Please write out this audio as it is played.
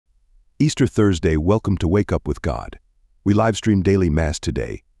Easter Thursday, welcome to Wake Up with God. We live stream daily Mass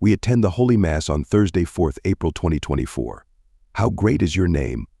today. We attend the Holy Mass on Thursday, 4th April 2024. How great is your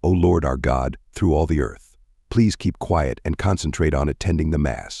name, O Lord our God, through all the earth. Please keep quiet and concentrate on attending the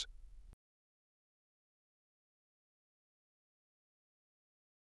Mass.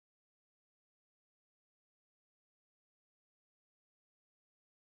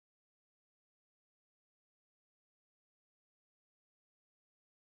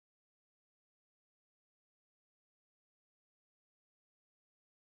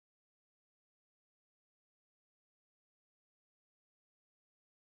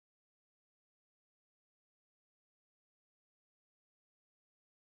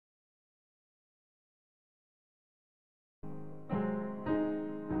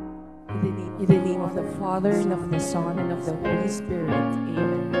 In the name of the Father, and of the Son, and of the Holy Spirit.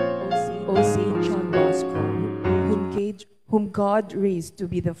 Amen. O Saint John Bosco, whom God raised to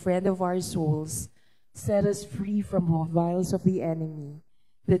be the friend of our souls, set us free from the vials of the enemy,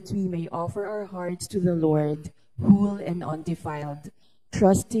 that we may offer our hearts to the Lord, whole and undefiled.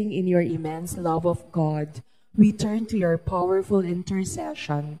 Trusting in your immense love of God, we turn to your powerful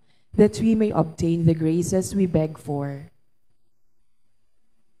intercession, that we may obtain the graces we beg for.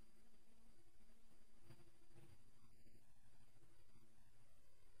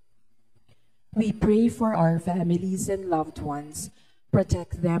 We pray for our families and loved ones.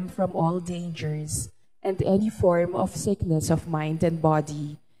 Protect them from all dangers and any form of sickness of mind and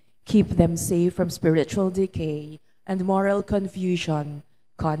body. Keep them safe from spiritual decay and moral confusion,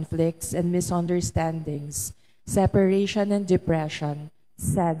 conflicts and misunderstandings, separation and depression,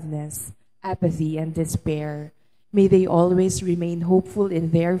 sadness, apathy and despair. May they always remain hopeful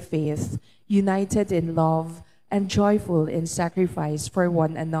in their faith, united in love, and joyful in sacrifice for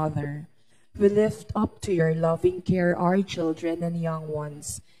one another. We lift up to your loving care our children and young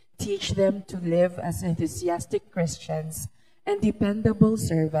ones. Teach them to live as enthusiastic Christians and dependable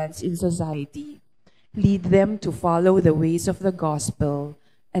servants in society. Lead them to follow the ways of the gospel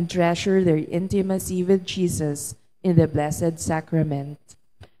and treasure their intimacy with Jesus in the Blessed Sacrament.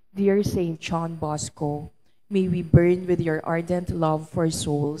 Dear Saint John Bosco, may we burn with your ardent love for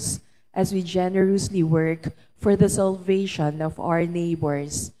souls as we generously work for the salvation of our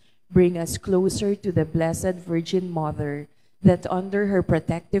neighbors. Bring us closer to the Blessed Virgin Mother, that under her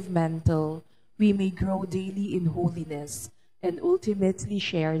protective mantle we may grow daily in holiness and ultimately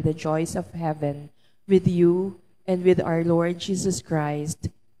share the joys of heaven with you and with our Lord Jesus Christ.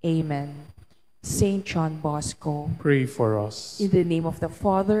 Amen. Saint John Bosco, pray for us. In the name of the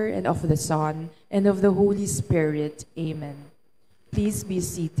Father, and of the Son, and of the Holy Spirit. Amen. Please be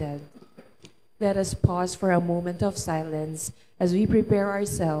seated. Let us pause for a moment of silence as we prepare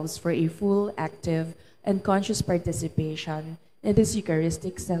ourselves for a full, active, and conscious participation in this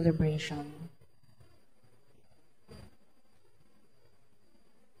Eucharistic celebration.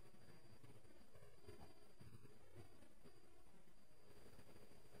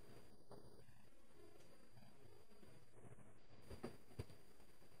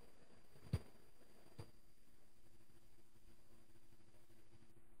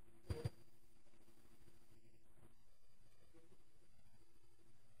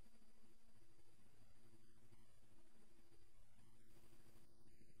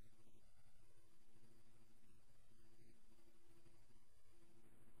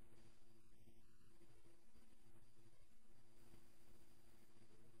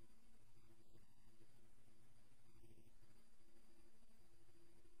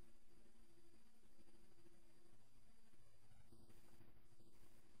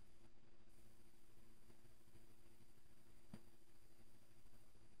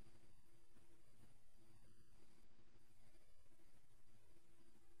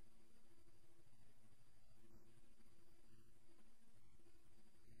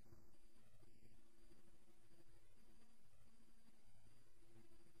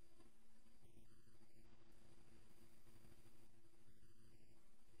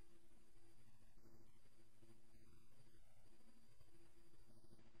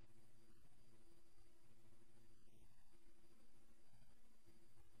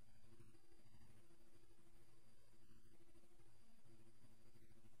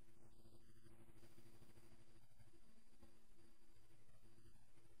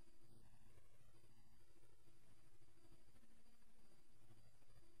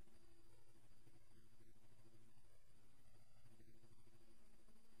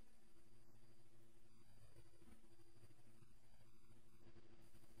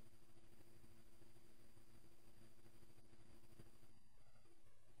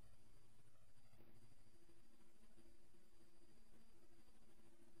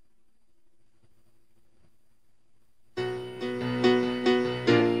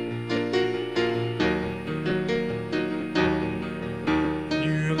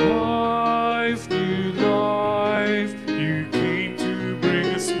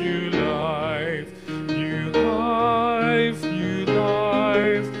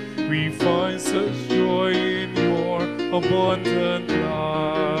 abundant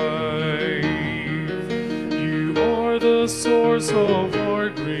life. You are the source of our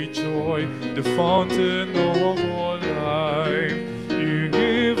great joy, the fountain of our life. You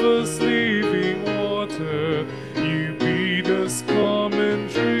give us living water, you bid us come and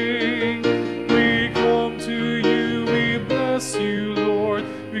drink. We come to you, we bless you, Lord,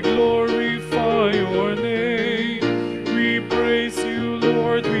 we glorify your name. We praise you,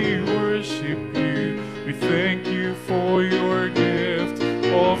 Lord, we worship you. We thank you for your gift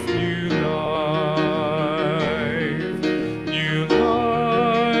of new life. New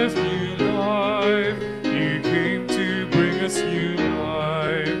life, new life. You came to bring us new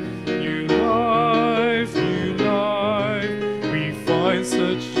life. New life, new life. We find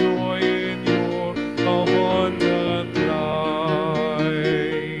such joy in your abundant life.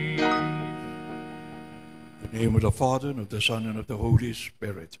 In the name of the Father, and of the Son, and of the Holy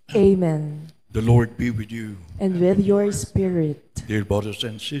Spirit. Amen. The Lord be with you. And with your spirit. Dear brothers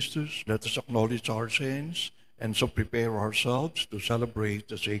and sisters, let us acknowledge our sins and so prepare ourselves to celebrate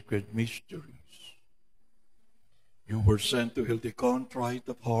the sacred mysteries. You were sent to heal the contrite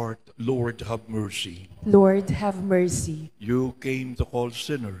of heart. Lord, have mercy. Lord, have mercy. You came to call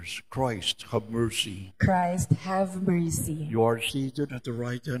sinners. Christ, have mercy. Christ, have mercy. You are seated at the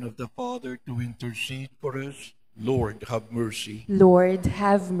right hand of the Father to intercede for us. Lord, have mercy. Lord,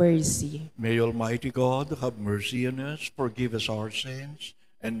 have mercy. May Almighty God have mercy on us, forgive us our sins,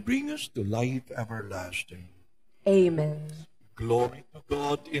 and bring us to life everlasting. Amen. Glory to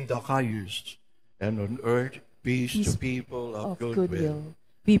God in the highest, and on earth peace to people of good will.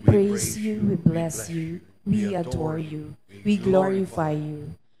 We praise you, we bless you, we adore you, we glorify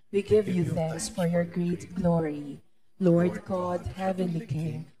you. We give you thanks for your great glory. Lord God, Heavenly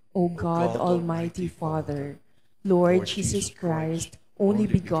King, O God, Almighty Father, Lord Jesus Christ, only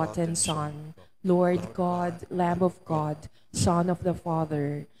begotten Son, Lord God, Lamb of God, Son of the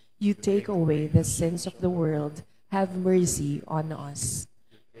Father, you take away the sins of the world, have mercy on us.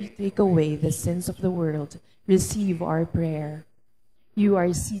 You take away the sins of the world, receive our prayer. You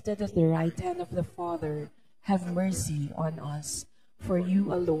are seated at the right hand of the Father, have mercy on us. For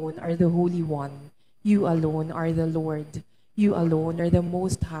you alone are the Holy One, you alone are the Lord, you alone are the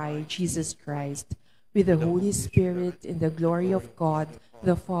Most High, Jesus Christ, with the Holy Spirit, in the glory of God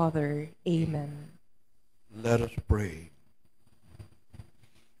the Father. Amen. Let us pray.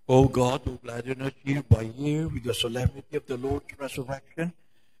 O God, who gladden us year by year with the solemnity of the Lord's resurrection,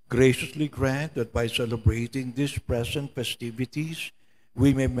 graciously grant that by celebrating these present festivities,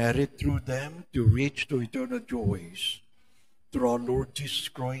 we may merit through them to reach to eternal joys. Through our Lord Jesus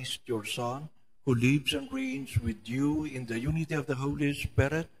Christ, your Son, who lives and reigns with you in the unity of the Holy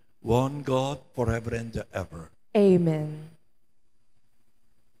Spirit, one God, forever and ever. Amen.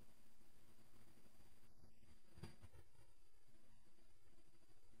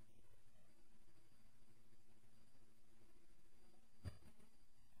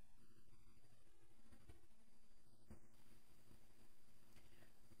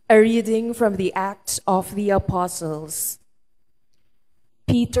 A reading from the Acts of the Apostles.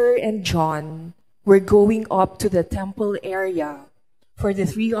 Peter and John were going up to the temple area for the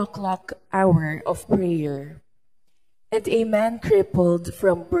 3 o'clock hour of prayer. And a man crippled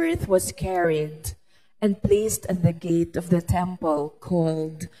from birth was carried and placed at the gate of the temple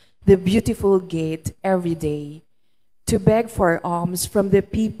called the Beautiful Gate every day, to beg for alms from the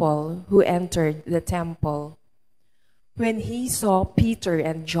people who entered the temple. When he saw Peter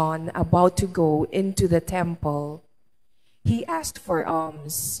and John about to go into the temple, he asked for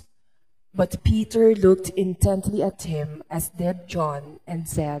alms. But Peter looked intently at him, as did John, and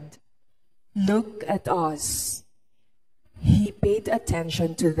said, "Look at us." He paid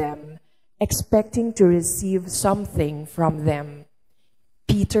attention to them, expecting to receive something from them.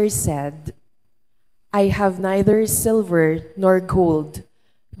 Peter said, "I have neither silver nor gold,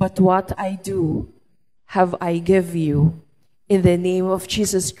 but what I do have I give you. In the name of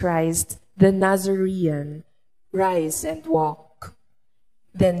Jesus Christ, the Nazarene, rise and walk."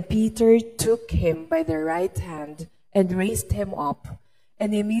 Then Peter took him by the right hand and raised him up,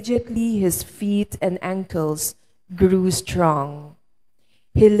 and immediately his feet and ankles grew strong.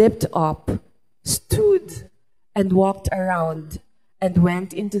 He leaped up, stood, and walked around, and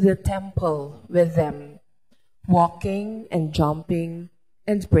went into the temple with them, walking and jumping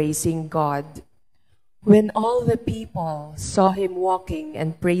and praising God. When all the people saw him walking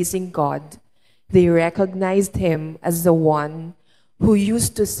and praising God, they recognized him as the one who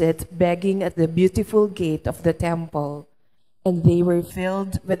used to sit begging at the Beautiful Gate of the temple, and they were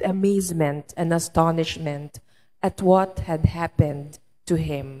filled with amazement and astonishment at what had happened to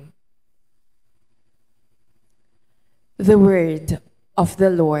him. The word of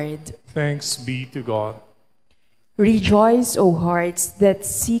the Lord. Thanks be to God. Rejoice, O hearts that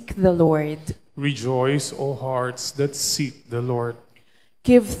seek the Lord. Rejoice, O hearts that seek the Lord.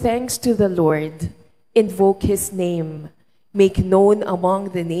 Give thanks to the Lord. Invoke his name. Make known among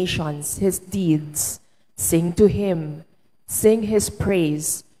the nations his deeds. Sing to him. Sing his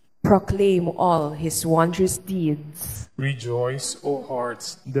praise. Proclaim all his wondrous deeds. Rejoice, O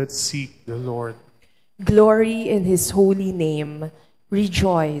hearts that seek the Lord. Glory in his holy name.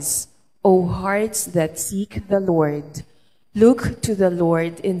 Rejoice, O hearts that seek the Lord. Look to the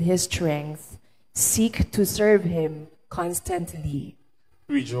Lord in his strength. Seek to serve him constantly.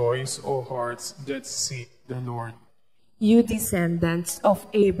 Rejoice, O hearts that seek the Lord. You descendants of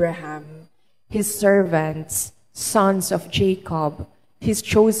Abraham, his servants, sons of Jacob, his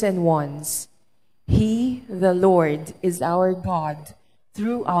chosen ones. He, the Lord, is our God.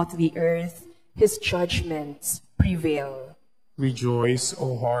 Throughout the earth, his judgments prevail. Rejoice,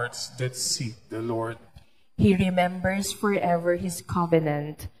 O hearts that seek the Lord. He remembers forever his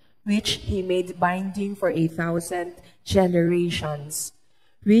covenant, which he made binding for 1,000 generations,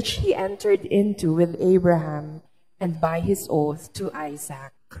 which he entered into with Abraham and by his oath to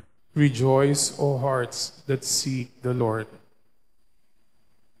Isaac. Rejoice, O hearts that seek the Lord.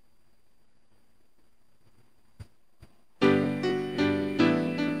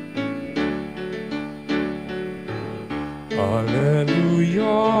 Alleluia,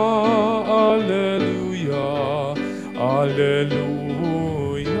 alleluia, alleluia.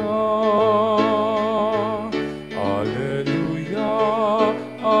 Alleluia,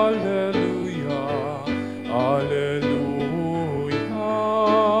 alleluia, alleluia.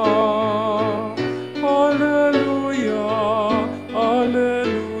 Alleluia,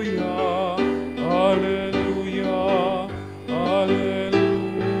 alleluia, alleluia, alleluia.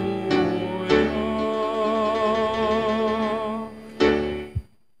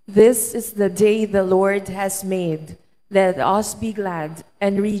 This is the day the Lord has made. Let us be glad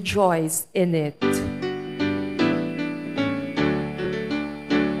and rejoice in it.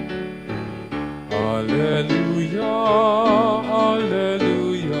 Alleluia,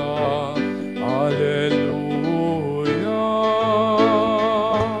 alleluia, alleluia.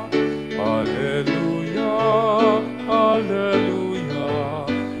 Alleluia, alleluia,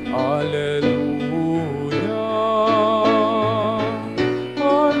 alleluia.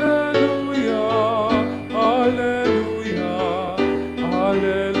 Alleluia, alleluia,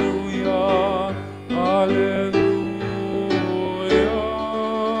 alleluia, alleluia.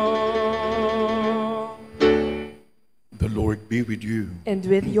 The Lord be with you. And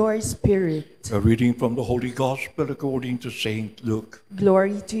with your spirit. A reading from the Holy Gospel according to Saint Luke.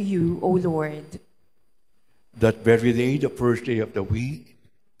 Glory to you, O Lord. That very day, the first day of the week,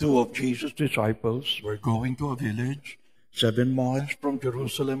 two of Jesus' disciples were going to a village 7 miles from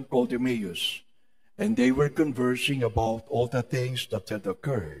Jerusalem called Emmaus, and they were conversing about all the things that had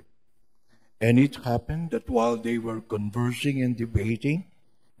occurred. And it happened that while they were conversing and debating,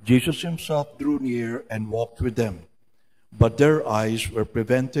 Jesus himself drew near and walked with them. But their eyes were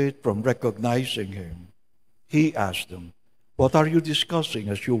prevented from recognizing him. He asked them, "What are you discussing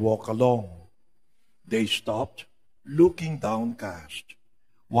as you walk along?" They stopped, looking downcast.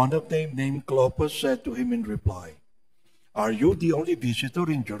 One of them, named Clopas, said to him in reply, "Are you the only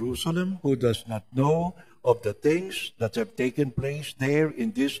visitor in Jerusalem who does not know of the things that have taken place there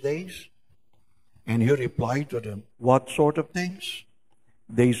in these days?" And he replied to them, "What sort of things?"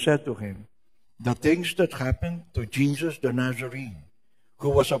 They said to him, "The things that happened to Jesus the Nazarene, who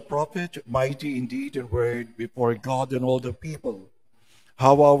was a prophet, mighty in deed and word before God and all the people.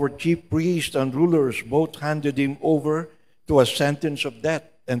 How our chief priests and rulers both handed him over to a sentence of death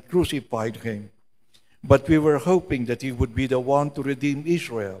and crucified him. But we were hoping that he would be the one to redeem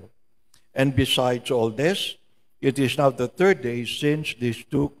Israel. And besides all this, it is now the 3rd day since this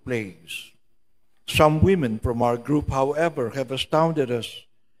took place. Some women from our group, however, have astounded us.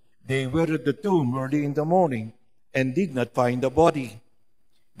 They were at the tomb early in the morning and did not find the body.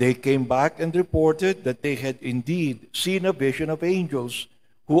 They came back and reported that they had indeed seen a vision of angels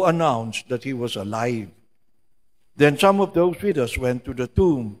who announced that he was alive. Then some of those with us went to the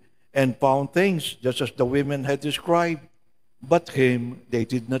tomb and found things just as the women had described, but him they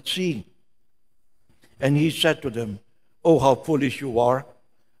did not see." And he said to them, "Oh, how foolish you are!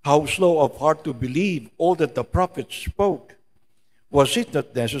 How slow of heart to believe all that the prophets spoke! Was it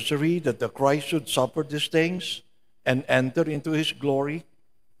not necessary that the Christ should suffer these things and enter into his glory?"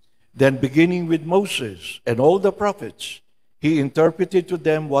 Then beginning with Moses and all the prophets, he interpreted to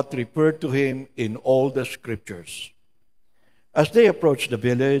them what referred to him in all the scriptures. As they approached the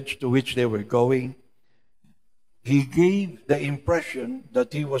village to which they were going, He gave the impression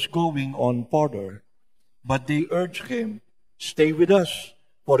that he was going on further, but they urged him, "Stay with us,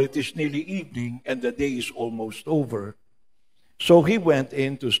 for it is nearly evening and the day is almost over." So he went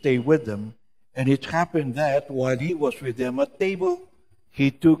in to stay with them, and it happened that while he was with them at table,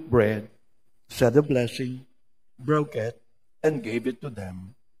 he took bread, said a blessing, broke it, and gave it to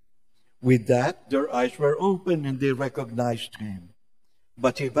them. With that, their eyes were opened and they recognized him,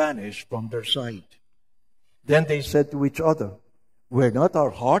 but he vanished from their sight. Then they said to each other, "Were not our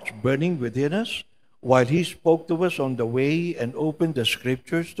hearts burning within us while he spoke to us on the way and opened the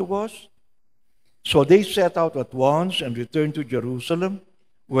scriptures to us?" So they set out at once and returned to Jerusalem,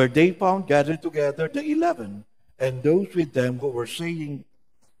 where they found gathered together the 11 and those with them who were saying,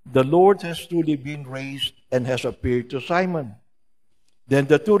 "The Lord has truly been raised and has appeared to Simon." Then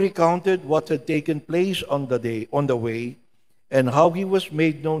the two recounted what had taken place on the way, and how he was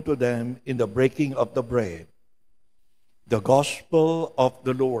made known to them in the breaking of the bread. The Gospel of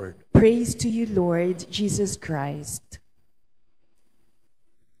the Lord. Praise to you, Lord Jesus Christ.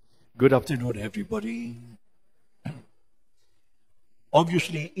 Good afternoon, everybody.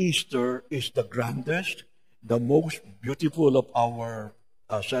 Obviously, Easter is the grandest, the most beautiful of our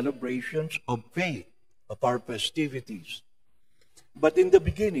celebrations of faith, of our festivities. But in the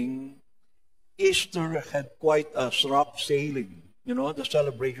beginning, Easter had quite a rough sailing, the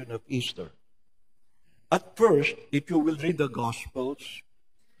celebration of Easter. At first, if you will read the Gospels,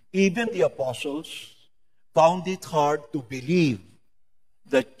 even the apostles found it hard to believe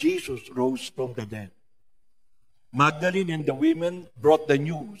that Jesus rose from the dead. Magdalene and the women brought the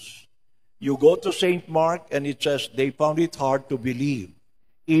news. You go to St. Mark and it says they found it hard to believe.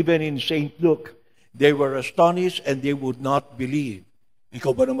 Even in St. Luke, they were astonished and they would not believe.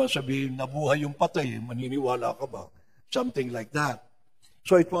 Ikaw ba naman sabihin, nabuhay yung patay, maniniwala ka ba? Something like that.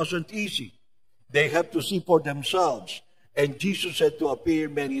 So it wasn't easy. They have to see for themselves. And Jesus had to appear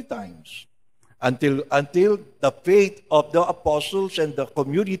many times. Until the faith of the apostles and the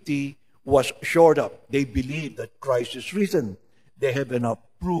community was shored up. They believed that Christ is risen. They have enough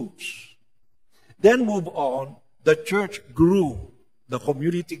proofs. Then move on, the church grew. The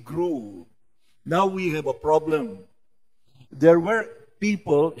community grew. Now we have a problem. There were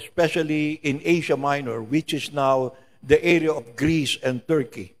people, especially in Asia Minor, which is now the area of Greece and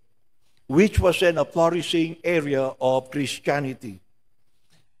Turkey, which was then a flourishing area of Christianity.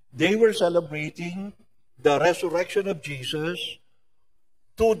 They were celebrating the resurrection of Jesus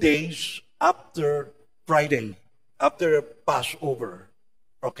 2 days after Friday, after Passover.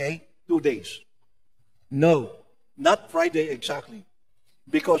 Okay? 2 days. No, not Friday exactly.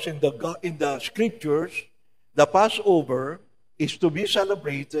 Because in the scriptures, the Passover is to be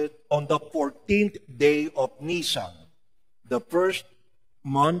celebrated on the 14th day of Nisan, the first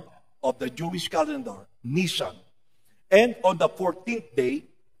month of the Jewish calendar, Nisan. And on the 14th day,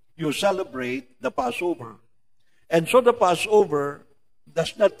 you celebrate the Passover. And so the Passover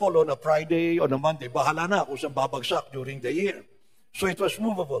does not fall on a Friday or a Monday. Bahala na kung saan babagsak during the year. So it was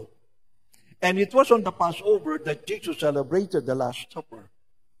movable. And it was on the Passover that Jesus celebrated the Last Supper.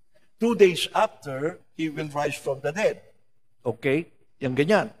 2 days after, he will rise from the dead. Okay? Yang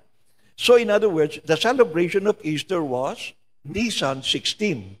ganyan. So in other words, the celebration of Easter was Nisan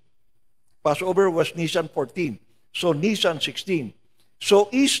 16. Passover was Nisan 14. So Nisan 16. So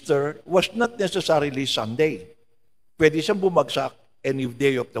Easter was not necessarily Sunday. Pwede siyang bumagsak any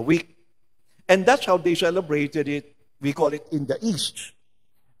day of the week. And that's how they celebrated it. We call it in the East.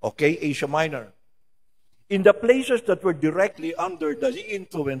 Okay, Asia Minor. In the places that were directly under the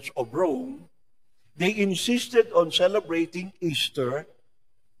influence of Rome, they insisted on celebrating Easter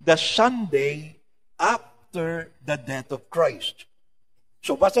the Sunday after the death of Christ.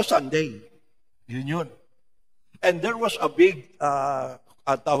 So what's a Sunday? Yun. And there was a big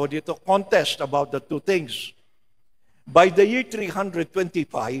contest about the two things. By the year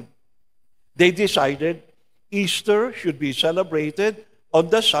 325, they decided Easter should be celebrated on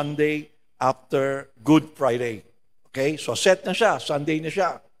the Sunday after Good Friday. Okay? So set na siya. Sunday na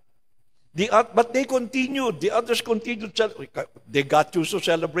siya. But they continued. The others continued. They got used to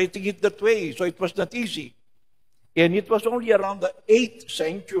celebrating it that way. So it was not easy. And it was only around the 8th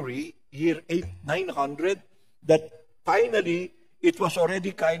century, year 900, that finally it was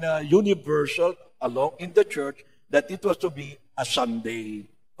already kind of universal along in the church that it was to be a Sunday.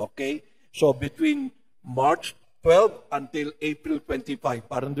 Okay? So between March 12 until April 25,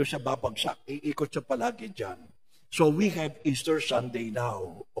 parang doon siya babagsak. Iikot siya palagi dyan. So we have Easter Sunday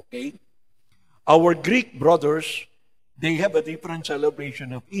now. Okay? Our Greek brothers, they have a different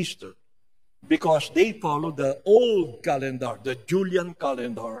celebration of Easter because they follow the old calendar, the Julian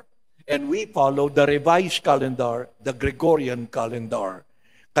calendar, And we follow the revised calendar, the Gregorian calendar.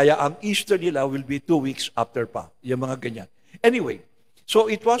 Kaya ang Easter nila will be 2 weeks after pa. Yung mga ganyan. Anyway,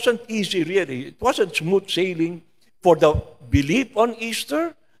 so it wasn't easy really. It wasn't smooth sailing for the belief on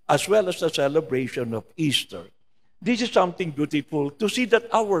Easter as well as the celebration of Easter. This is something beautiful to see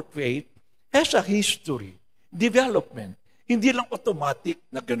that our faith has a history, development. Hindi lang automatic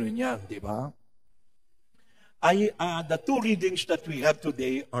na ganun yan, di ba? The two readings that we have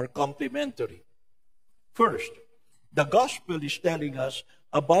today are complementary. First, the gospel is telling us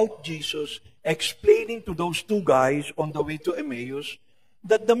about Jesus explaining to those two guys on the way to Emmaus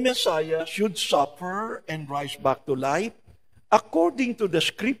that the Messiah should suffer and rise back to life according to the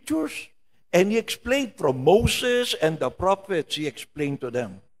scriptures. And he explained from Moses and the prophets, he explained to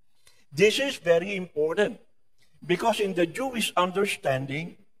them. This is very important because in the Jewish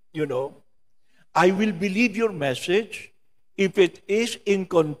understanding, I will believe your message if it is in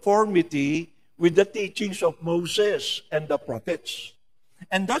conformity with the teachings of Moses and the prophets.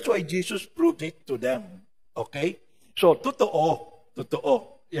 And that's why Jesus proved it to them. Okay? So, totoo.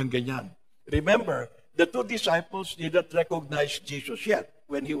 Yan ganyan. Remember, the two disciples didn't recognize Jesus yet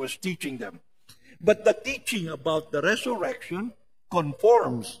when he was teaching them. But the teaching about the resurrection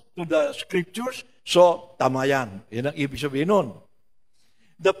conforms to the scriptures, so tama yan. Yan ang ibig sabihin nun.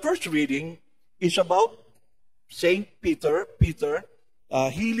 The first reading is about Saint Peter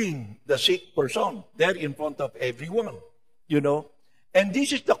healing the sick person there in front of everyone, And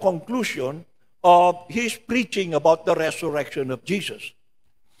this is the conclusion of his preaching about the resurrection of Jesus.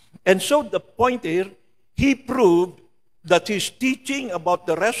 And so the point here, he proved that his teaching about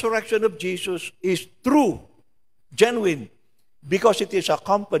the resurrection of Jesus is true, genuine, because it is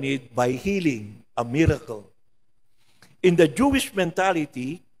accompanied by healing, a miracle. In the Jewish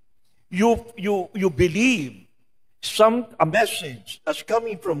mentality, you believe a message as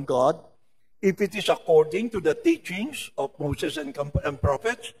coming from God if it is according to the teachings of Moses and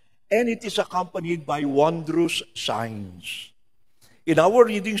prophets, and it is accompanied by wondrous signs. In our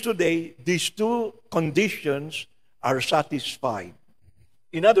readings today, these two conditions are satisfied.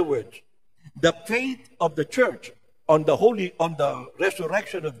 In other words, the faith of the church on the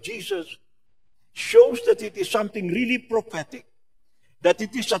resurrection of Jesus shows that it is something really prophetic, that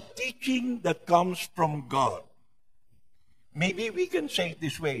it is a teaching that comes from God. Maybe we can say it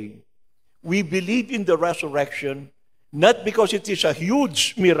this way. We believe in the resurrection not because it is a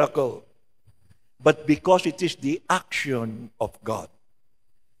huge miracle, but because it is the action of God.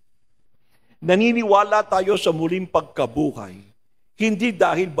 Naniniwala tayo sa muling pagkabuhay, hindi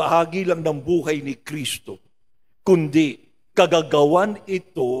dahil bahagi lang ng buhay ni Kristo, kundi kagagawan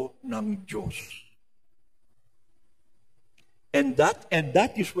ito ng Diyos. And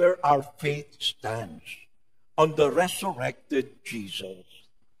that is where our faith stands, on the resurrected Jesus.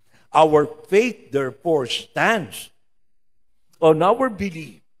 Our faith, therefore, stands on our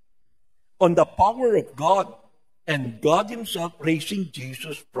belief, on the power of God, and God Himself raising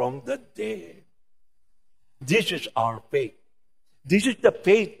Jesus from the dead. This is our faith. This is the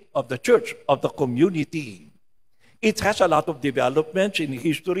faith of the church, of the community. It has a lot of developments in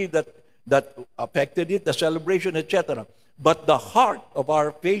history that affected it, the celebration, etc. But the heart of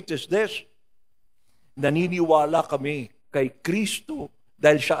our faith is this. Naniniwala kami kay Kristo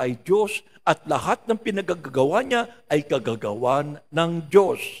dahil siya ay Diyos at lahat ng pinagagawa niya ay kagagawan ng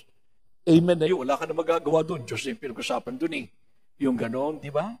Diyos. Amen na yun. Wala ka na magagawa doon. Diyos na yung pinag-usapan doon eh. Yung ganon, di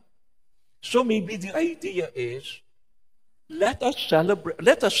ba? So maybe the idea is, let us celebrate,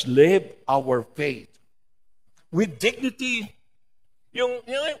 let us live our faith with dignity. Yung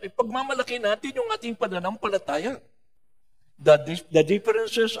pagmamalaki natin yung ating pananampalataya. The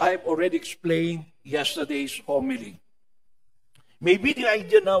differences I've already explained yesterday's homily. Maybe the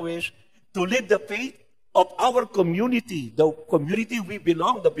idea now is to live the faith of our community, the community we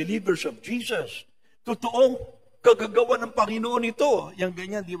belong, the believers of Jesus. Totoong kagagawa ng Panginoon ito. Yang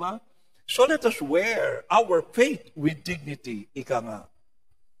ganyan, di ba? So let us wear our faith with dignity. Ika nga.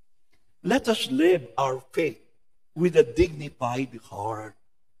 Let us live our faith with a dignified heart.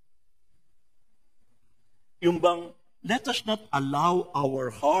 Yung bang, let us not allow our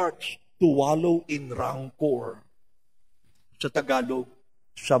hearts to wallow in rancor. Sa Tagalog,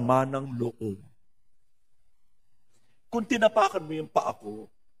 sama ng loob. Kung tinapakan mo yung paa ko,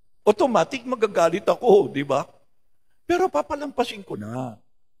 automatic magagalit ako, di ba? Pero papalampasin ko na.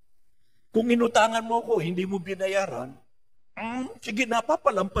 Kung inutangan mo ko, hindi mo binayaran, sige na,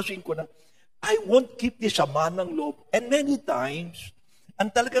 papalampasin ko na. I won't keep this sama ng loob. And many times,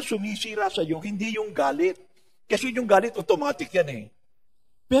 ang talaga sumisira sa iyo, hindi yung galit. Kasi yung galit, automatic yan eh.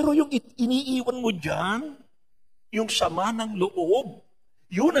 Pero yung iniiwan mo dyan, yung sama ng loob,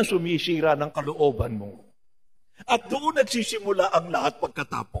 Yun ang sumisira ng kalooban mo. At doon nagsisimula ang lahat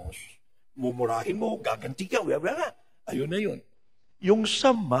pagkatapos. Mumurahin mo, gaganti ka, ayun na yun. Yung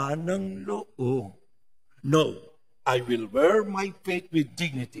sama ng loob. No, I will wear my faith with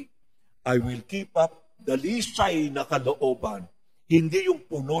dignity. I will keep up the lisay na kalooban. Hindi yung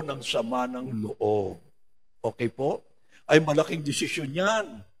puno ng sama ng loob. Okay po? Ay malaking desisyon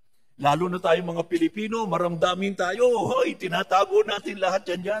yan. Lalo na tayo mga Pilipino, maramdamin tayo. Hoy, tinatago natin lahat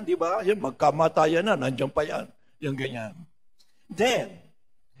yan, di ba? Yan, magkamatayan na, nandiyan pa yan. Yan ganyan. Then,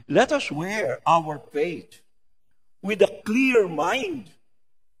 let us wear our faith with a clear mind.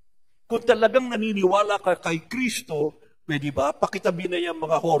 Kung talagang naniniwala ka kay Kristo, pwede ba pakitabi na yan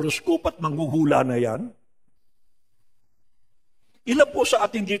mga horoscope at manghuhula na yan? Ilan po sa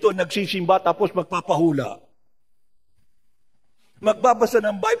atin dito nagsisimba tapos magpapahula? Magbabasa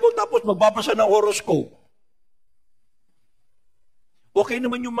ng Bible tapos magbabasa ng horoscope. Okay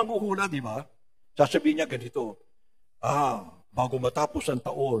naman yung manghuhula, di ba? Sasabihin niya ganito, bago matapos ang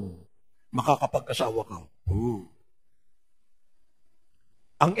taon, makakapag-asawa ka.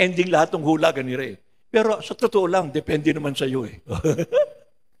 Ang ending lahat ng hula, ganire. Pero sa totoo lang, depende naman sa iyo eh.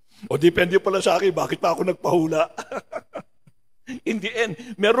 O depende pala sa akin, bakit pa ako nagpahula? In the end,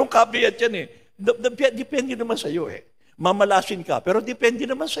 merong caveat yan eh. Depende naman sa iyo eh. Mamalasin ka, pero depende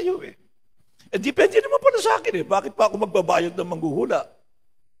naman sa iyo eh. Depende naman pala sa akin eh. Bakit pa ako magbabayad ng manghuhula?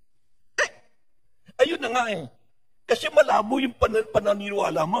 Ayun na nga eh. Kasi malabo yung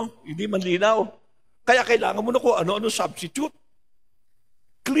pananiwala mo. Hindi man linaw. Kaya kailangan mo na kung ano-ano substitute.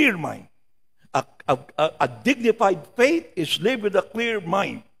 Clear mind. A dignified faith is lived with a clear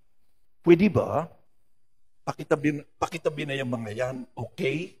mind. Pwede ba? Pakitabi na yung mga yan.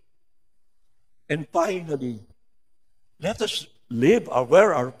 Okay? And finally, let us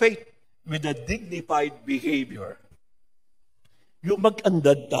wear our faith with a dignified behavior. Yung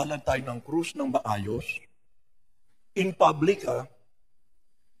mag-andadalan tayo ng krus ng maayos, in public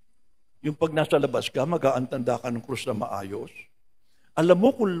yung pag nasa labas ka, mag-aantanda ka ng krus na maayos. Alam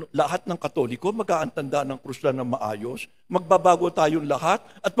mo kung lahat ng Katoliko mag-aantanda ng krus na maayos, magbabago tayong lahat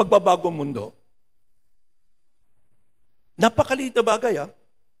at magbabago ang mundo. Napakaliit na bagay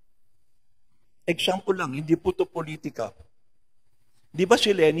Example lang, hindi po ito politika. Di ba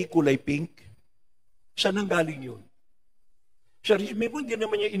si Lenny kulay pink? Saan ang galing yun? Sa Rizme po, hindi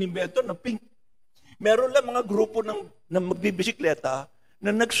naman niya inimbento ng pink. Meron lang mga grupo ng magbibisikleta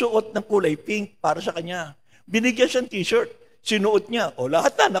na nagsuot ng kulay pink para sa kanya. Binigyan siyang t-shirt, sinuot niya,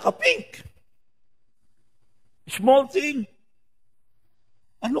 lahat na, naka-pink. Small thing.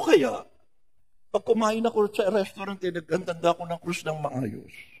 Ano kaya? Pag kumain ako sa restaurant, nagantanda ko ng krus ng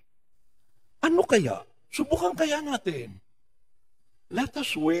maayos. Ano kaya? Subukan kaya natin. Let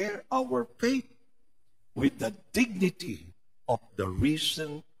us wear our faith with the dignity of the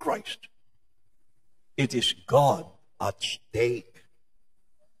risen Christ. It is God at stake.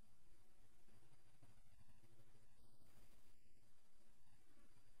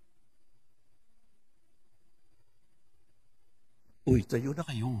 Uy, tayo na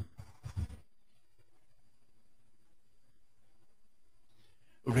kayo.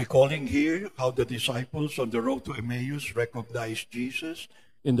 Recalling here how the disciples on the road to Emmaus recognized Jesus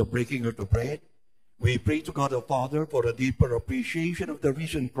in the breaking of the bread, we pray to God the Father for a deeper appreciation of the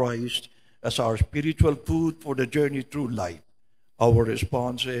risen Christ as our spiritual food for the journey through life. Our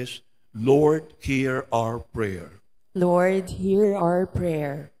response is, Lord, hear our prayer. Lord, hear our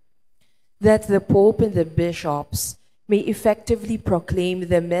prayer. That the Pope and the bishops may effectively proclaim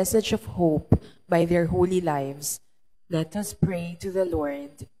the message of hope by their holy lives. Let us pray to the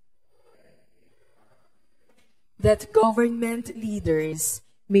Lord. That government leaders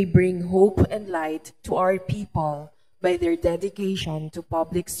may bring hope and light to our people by their dedication to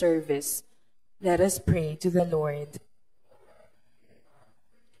public service. Let us pray to the Lord.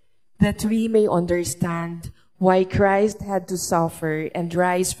 That we may understand why Christ had to suffer and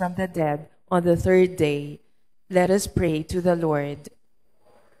rise from the dead on the third day. Let us pray to the Lord.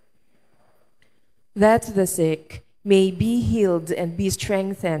 That the sick may be healed and be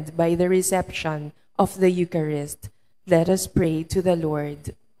strengthened by the reception of the Eucharist. Let us pray to the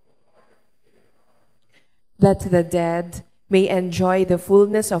Lord. That the dead may enjoy the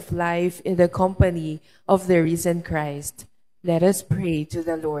fullness of life in the company of the risen Christ. Let us pray to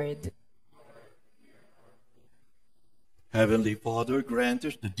the Lord. Heavenly Father, grant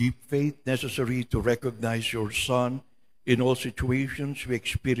us the deep faith necessary to recognize your Son in all situations we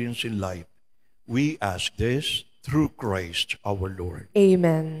experience in life. We ask this through Christ our Lord.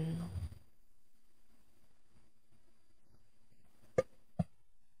 Amen.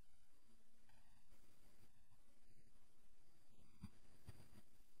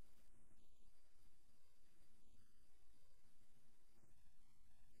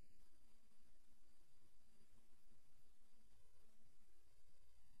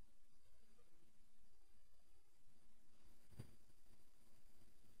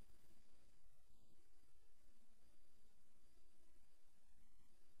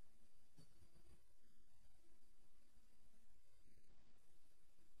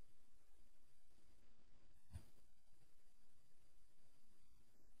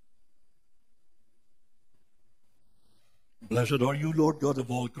 Blessed are you, Lord God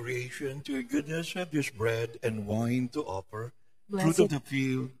of all creation. To your goodness have this bread and wine to offer. Fruit of the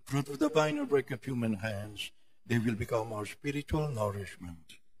field, fruit of the vine, and work of human hands. They will become our spiritual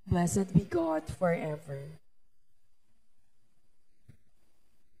nourishment. Blessed be God forever.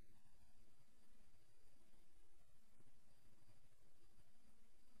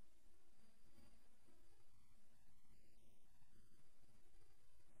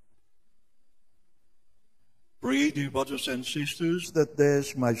 Pray, dear brothers and sisters, that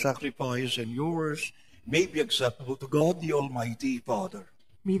this, my sacrifice and yours, may be acceptable to God, the Almighty Father.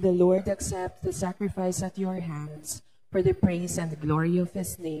 May the Lord accept the sacrifice at your hands for the praise and the glory of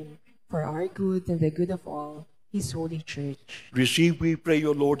his name, for our good and the good of all his holy church. Receive, we pray,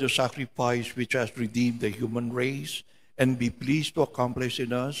 O Lord, the sacrifice which has redeemed the human race, and be pleased to accomplish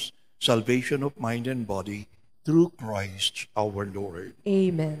in us salvation of mind and body, through Christ our Lord.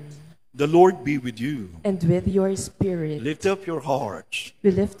 Amen. The Lord be with you. And with your spirit. Lift up your hearts.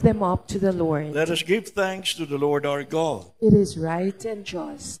 We lift them up to the Lord. Let us give thanks to the Lord our God. It is right and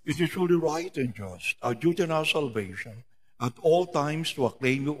just. It is truly right and just, our duty and our salvation, at all times to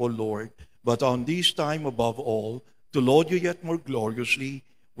acclaim you, O Lord, but on this time above all, to laud you yet more gloriously,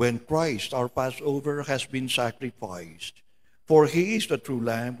 when Christ, our Passover, has been sacrificed. For he is the true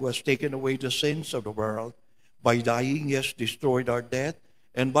Lamb who has taken away the sins of the world. By dying, he has destroyed our death,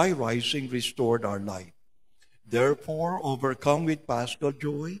 and by rising restored our life. Therefore, overcome with paschal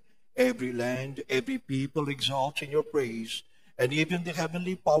joy, every land, every people exalts in your praise, and even the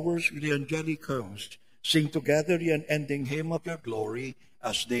heavenly powers with the angelic host sing together the unending hymn of your glory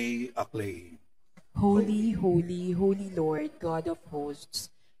as they acclaim. Holy, holy, holy Lord, God of hosts,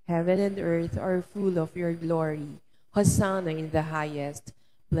 heaven and earth are full of your glory. Hosanna in the highest.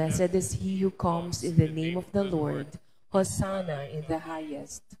 Blessed is he who comes in the name of the Lord. Hosanna in the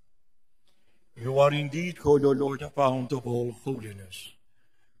highest. You are indeed holy, O Lord, the fount of all holiness.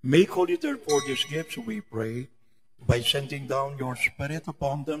 Make holy, therefore, these gifts, we pray, by sending down your Spirit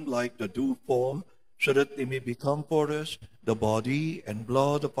upon them like the dewfall, so that they may become for us the body and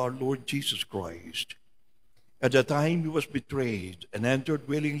blood of our Lord Jesus Christ. At the time he was betrayed and entered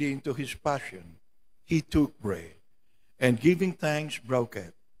willingly into his passion, he took bread, and giving thanks, broke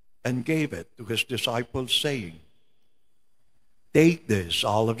it, and gave it to his disciples, saying, Take this,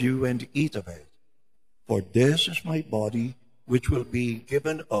 all of you, and eat of it, for this is my body, which will be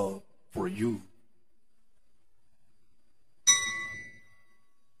given up for you.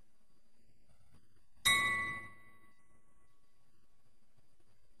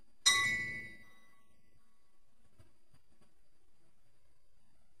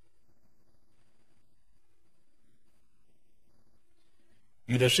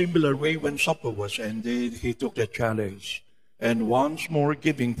 In a similar way, when supper was ended, he took the chalice, and once more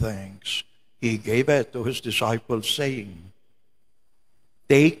giving thanks, he gave it to his disciples, saying,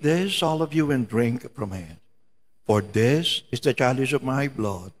 Take this, all of you, and drink from it. For this is the chalice of my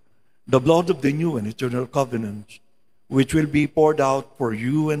blood, the blood of the new and eternal covenant, which will be poured out for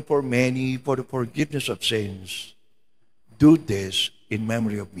you and for many for the forgiveness of sins. Do this in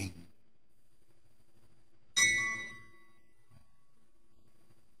memory of me.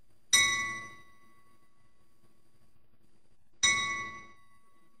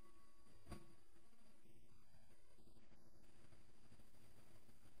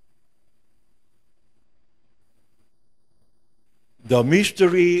 The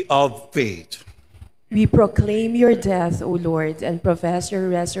mystery of faith. We proclaim your death, O Lord, and profess your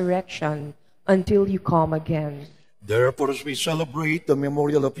resurrection until you come again. Therefore, as we celebrate the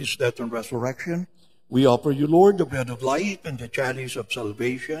memorial of his death and resurrection, we offer you, Lord, the bread of life and the chalice of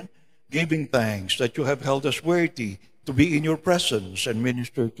salvation, giving thanks that you have held us worthy to be in your presence and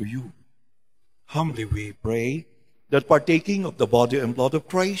minister to you. Humbly we pray that partaking of the body and blood of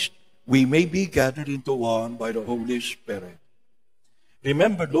Christ, we may be gathered into one by the Holy Spirit.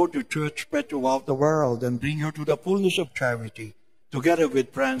 Remember, Lord, your church spread throughout the world and bring her to the fullness of charity, together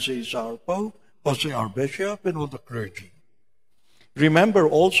with Francis, our Pope, Jose, our Bishop, and all the clergy. Remember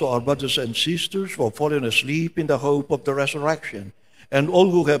also our brothers and sisters who have fallen asleep in the hope of the resurrection, and all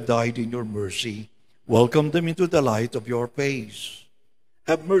who have died in your mercy. Welcome them into the light of your face.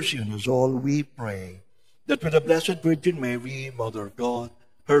 Have mercy on us all, we pray, that with the Blessed Virgin Mary, Mother of God,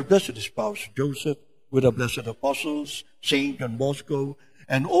 her blessed spouse Joseph, with the blessed apostles, Saint John Bosco,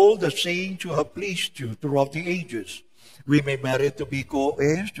 and all the saints who have pleased you throughout the ages, we may merit to be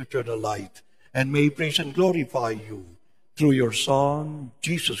co-heirs to eternal light, and may praise and glorify you through your Son,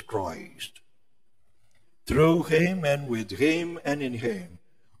 Jesus Christ. Through him, and with him, and in him,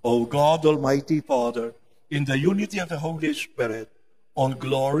 O God, Almighty Father, in the unity of the Holy Spirit, All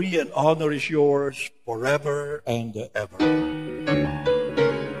glory and honor is yours forever and ever.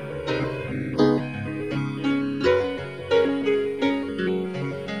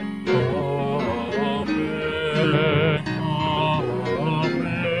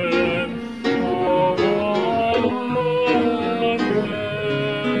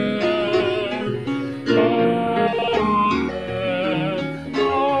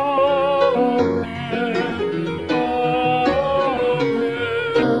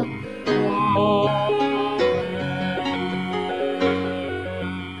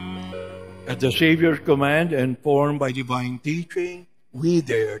 At the Savior's command and formed by divine teaching, we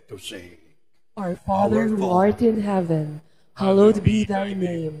dare to say, Our Father who art in heaven, hallowed be thy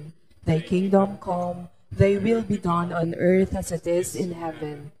name. Thy kingdom come, thy will be done on earth as it is in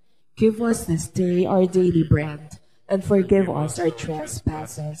heaven. Give us this day our daily bread, and forgive us our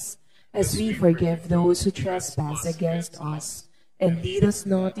trespasses, as we forgive those who trespass against us. And lead us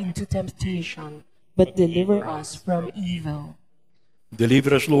not into temptation, but deliver us from evil.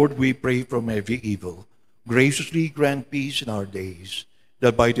 Deliver us, Lord, we pray, from every evil. Graciously grant peace in our days,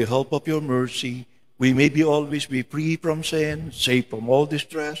 that by the help of your mercy we may always be free from sin, safe from all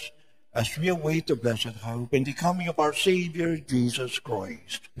distress, as we await the blessed hope and the coming of our Savior, Jesus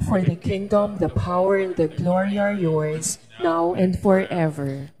Christ. For the kingdom, the power, and the glory are yours, now and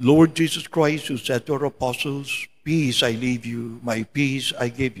forever. Lord Jesus Christ, who said to our apostles, Peace I leave you, my peace I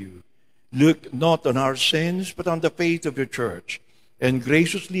give you. Look not on our sins, but on the faith of your church, and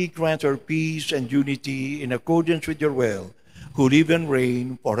graciously grant her peace and unity in accordance with your will, who live and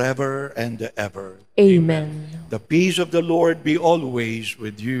reign forever and ever. Amen. The peace of the Lord be always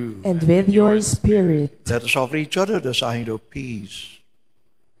with you. And with your spirit. Let us offer each other the sign of peace.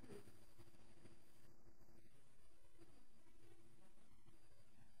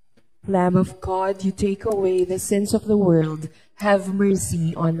 Lamb of God, you take away the sins of the world. Have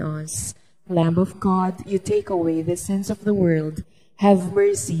mercy on us. Lamb of God, you take away the sins of the world. Have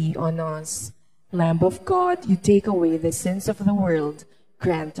mercy on us. Lamb of God, you take away the sins of the world.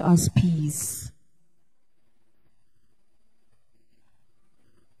 Grant us peace.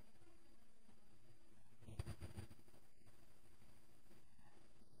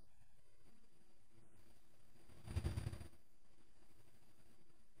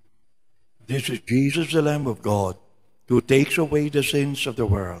 This is Jesus, the Lamb of God, who takes away the sins of the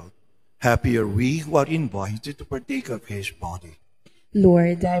world. Happy are we who are invited to partake of his body.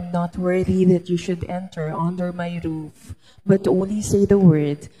 Lord, I am not worthy that you should enter under my roof, but only say the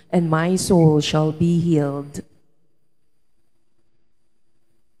word, and my soul shall be healed.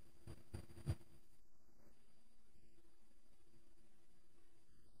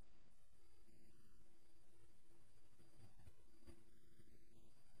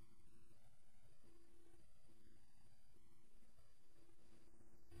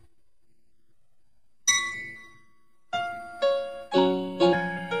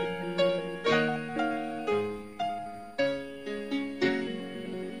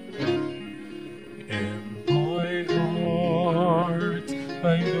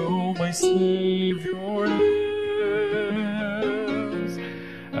 Savior lives.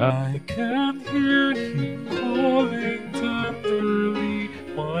 I can hear him calling tenderly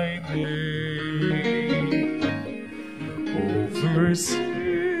my name. Over sin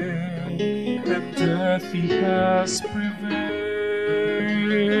and death he has prevailed.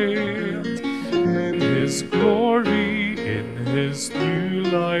 In his glory, in his new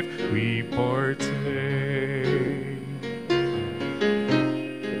life we partake.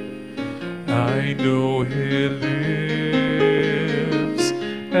 I know he lives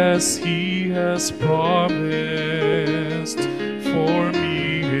as he has promised. For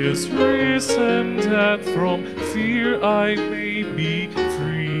me is risen that from fear I may be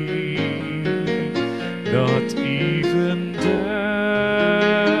free. Not even death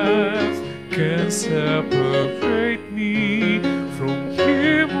can separate me from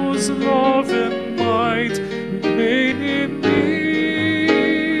him whose love and might remain in me.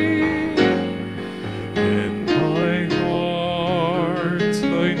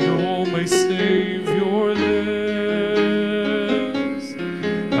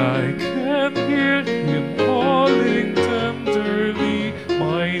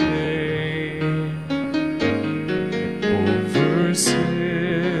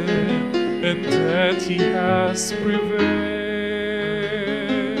 He has prevailed.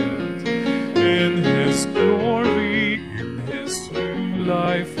 In his glory, in his new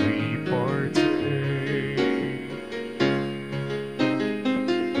life we partake.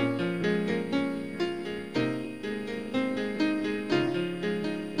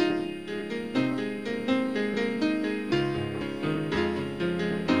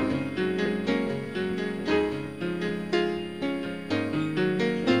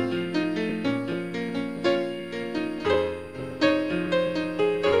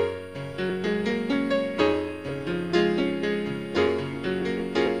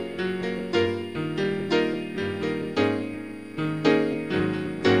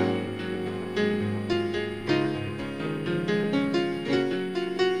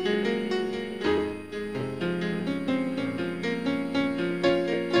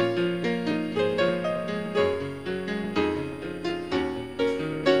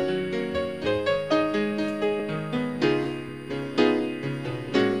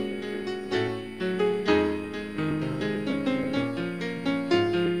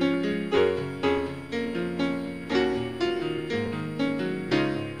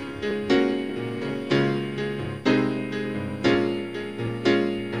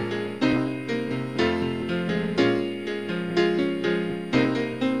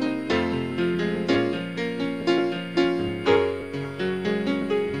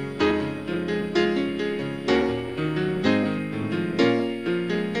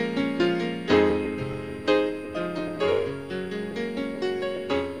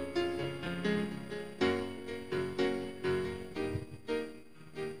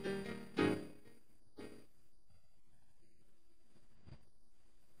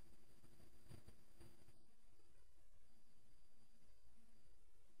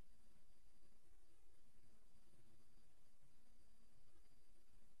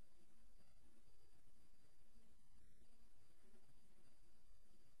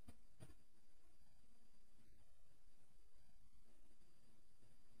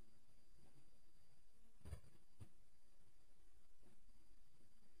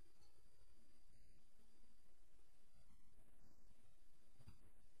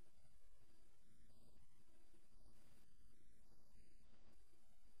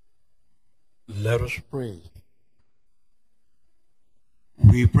 Let us pray.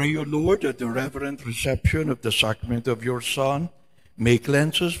 We pray, O Lord, that the reverent reception of the sacrament of your Son may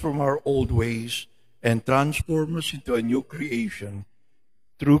cleanse us from our old ways and transform us into a new creation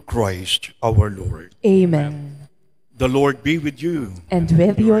through Christ our Lord. Amen. The Lord be with you. And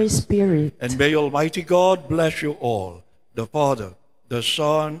with your spirit. And may Almighty God bless you all, the Father, the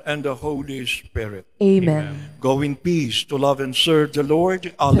Son, and the Holy Spirit. Amen. Go in peace to love and serve the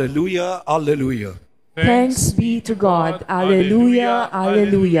Lord. Alleluia, alleluia. Thanks be to God. Alleluia,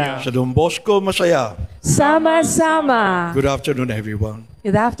 alleluia. Sa Don Bosco, masaya. Sama-sama. Good afternoon, everyone.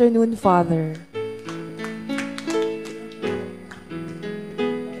 Good afternoon, Father.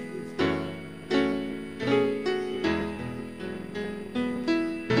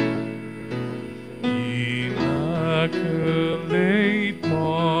 Immaculate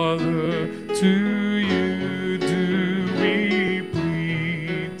Mother, to you do we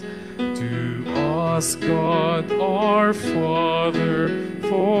plead. To us, God our Father,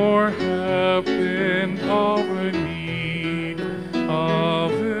 for help in our need.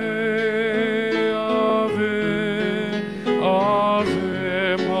 Ave, Ave,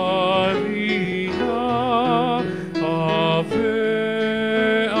 Ave Maria. Ave,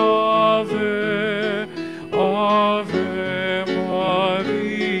 Ave, Ave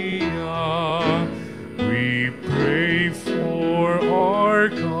Maria. We pray for our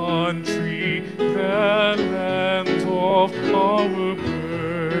country, the land of our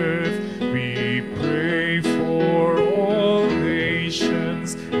birth. We pray for all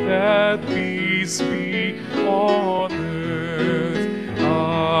nations, that peace be on earth.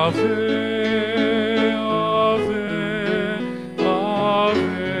 Ave, Ave, Ave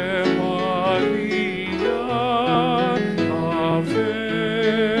Maria. Ave,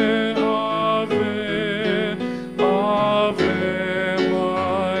 Ave, Ave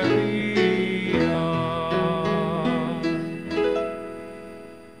Maria.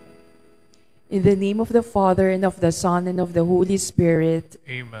 In the name of the Father, and of the Son, and of the Holy Spirit.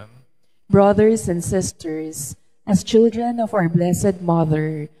 Amen. Brothers and sisters, as children of our Blessed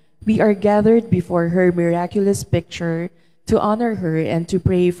Mother, we are gathered before her miraculous picture to honor her and to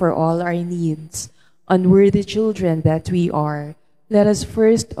pray for all our needs. Unworthy children that we are, let us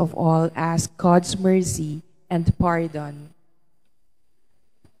first of all ask God's mercy and pardon.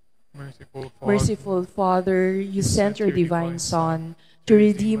 Merciful Father, you sent your divine Son to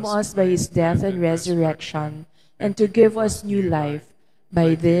redeem us by his death and resurrection, and to give us new life.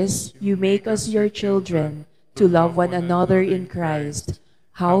 By this, you make us your children, to love one another in Christ.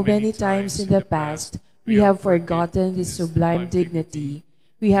 How many times in the past we have forgotten this sublime dignity.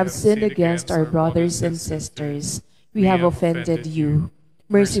 We have sinned against our brothers and sisters. We have offended you.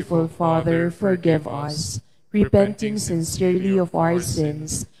 Merciful Father, forgive us. Repenting sincerely of our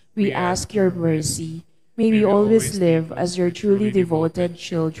sins, we ask your mercy. May we always live as your truly devoted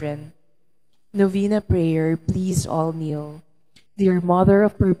children. Novena prayer, please all kneel. Dear Mother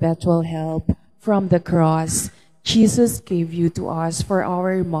of perpetual help, from the cross, Jesus gave you to us for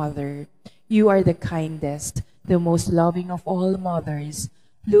our mother. You are the kindest, the most loving of all mothers.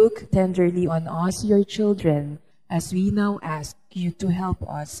 Look tenderly on us, your children, as we now ask you to help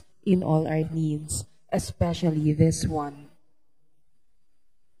us in all our needs, especially this one.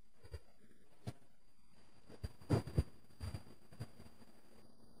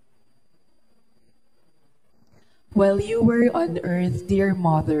 While you were on earth, dear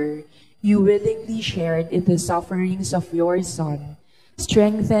Mother, you willingly shared in the sufferings of your Son,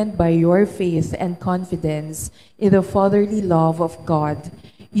 strengthened by your faith and confidence in the fatherly love of God.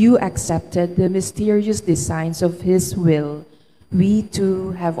 You accepted the mysterious designs of his will. We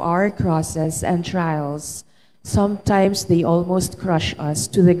too have our crosses and trials. Sometimes they almost crush us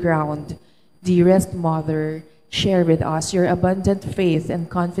to the ground. Dearest Mother, share with us your abundant faith and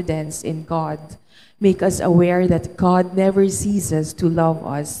confidence in God. Make us aware that God never ceases to love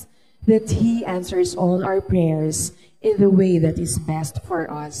us, that he answers all our prayers in the way that is best for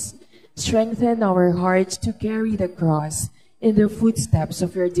us. Strengthen our hearts to carry the cross in the footsteps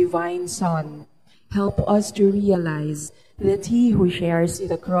of your divine Son. Help us to realize that he who shares in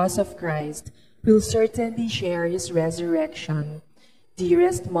the cross of Christ will certainly share his resurrection.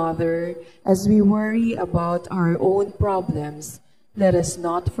 Dearest Mother, as we worry about our own problems, let us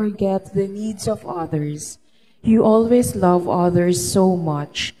not forget the needs of others. You always love others so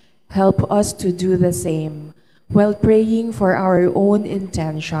much. Help us to do the same, while praying for our own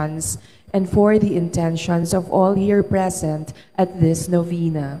intentions and for the intentions of all here present at this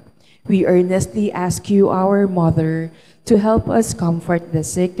novena. We earnestly ask you, our Mother, to help us comfort the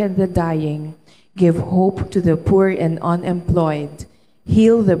sick and the dying, give hope to the poor and unemployed,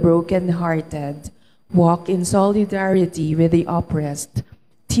 Heal the broken-hearted. Walk in solidarity with the oppressed.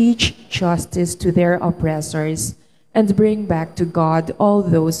 Teach justice to their oppressors, and bring back to God all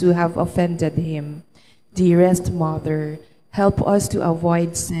those who have offended him. Dearest Mother, help us to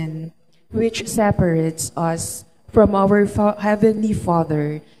avoid sin, which separates us from our Heavenly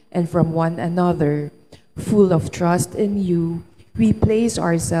Father and from one another. Full of trust in you, we place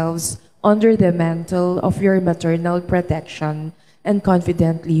ourselves under the mantle of your maternal protection and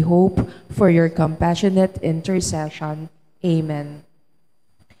confidently hope for your compassionate intercession. Amen.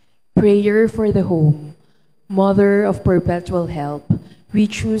 Prayer for the home. Mother of perpetual help, we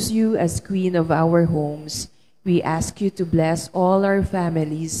choose you as Queen of our homes. We ask you to bless all our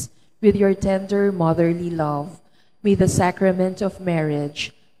families with your tender motherly love. May the sacrament of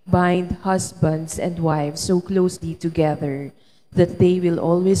marriage bind husbands and wives so closely together that they will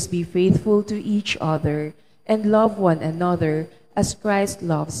always be faithful to each other and love one another as Christ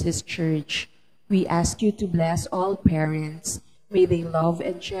loves his church. We ask you to bless all parents. May they love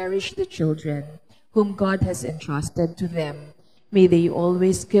and cherish the children whom God has entrusted to them. May they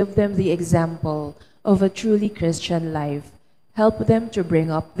always give them the example of a truly Christian life. Help them to bring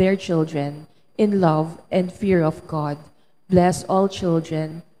up their children in love and fear of God. Bless all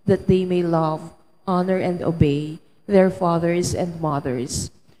children that they may love, honor, and obey their fathers and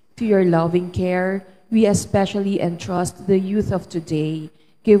mothers. To your loving care, we especially entrust the youth of today.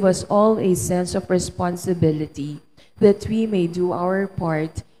 Give us all a sense of responsibility that we may do our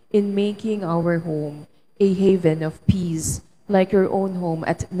part in making our home a haven of peace, like your own home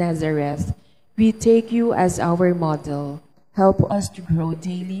at Nazareth. We take you as our model. Help us to grow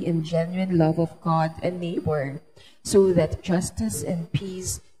daily in genuine love of God and neighbor, so that justice and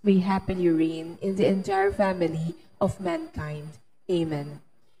peace may happily reign in the entire family of mankind. Amen.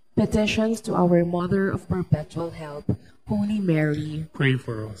 Petitions to our Mother of Perpetual Help, Holy Mary. Pray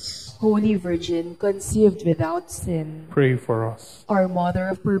for us. Holy Virgin, conceived without sin. Pray for us. Our Mother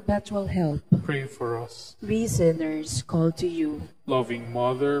of Perpetual Help, Pray for us. we sinners call to you. Loving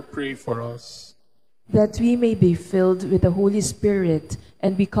Mother, pray for us. That we may be filled with the Holy Spirit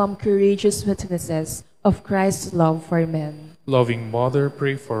and become courageous witnesses of Christ's love for men. Loving Mother,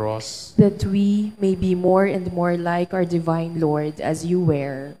 pray for us. That we may be more and more like our divine Lord as you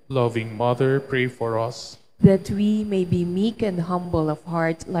were. Loving Mother, pray for us. That we may be meek and humble of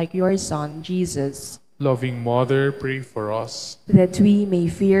heart like your Son, Jesus. Loving Mother, pray for us. That we may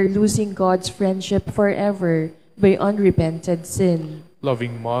fear losing God's friendship forever by unrepented sin.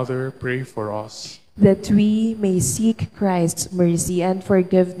 Loving Mother, pray for us. That we may seek Christ's mercy and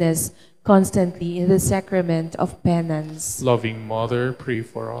forgiveness constantly in the sacrament of penance. Loving Mother, pray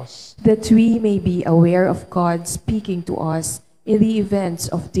for us. That we may be aware of God speaking to us in the events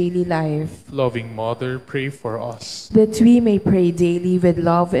of daily life. Loving Mother, pray for us. That we may pray daily with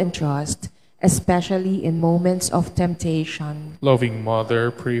love and trust, especially in moments of temptation. Loving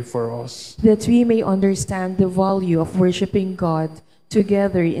Mother, pray for us. That we may understand the value of worshiping God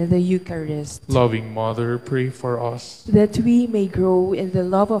together in the Eucharist. Loving Mother, pray for us. That we may grow in the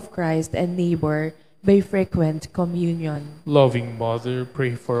love of Christ and neighbor by frequent communion. Loving Mother,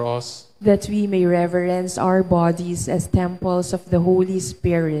 pray for us. That we may reverence our bodies as temples of the Holy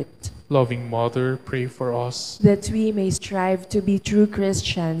Spirit. Loving Mother, pray for us. That we may strive to be true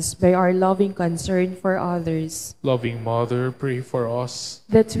Christians by our loving concern for others. Loving Mother, pray for us.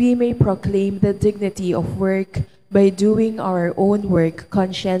 That we may proclaim the dignity of work by doing our own work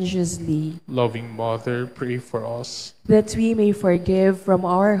conscientiously. Loving Mother, pray for us. That we may forgive from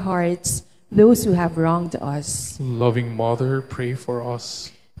our hearts those who have wronged us. Loving Mother, pray for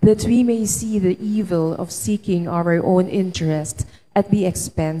us. That we may see the evil of seeking our own interest at the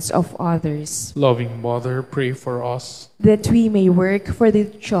expense of others. Loving Mother, pray for us. That we may work for the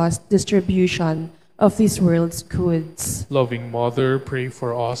just distribution of this world's goods. Loving Mother, pray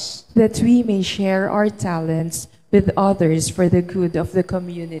for us. That we may share our talents with others for the good of the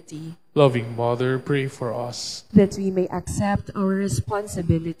community. Loving Mother, pray for us. That we may accept our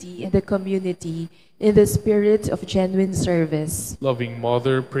responsibility in the community in the spirit of genuine service. Loving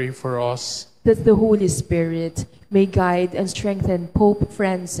Mother, pray for us. That the Holy Spirit may guide and strengthen Pope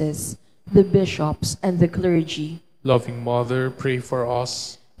Francis, the bishops, and the clergy. Loving Mother, pray for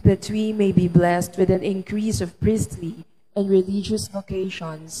us. That we may be blessed with an increase of priestly and religious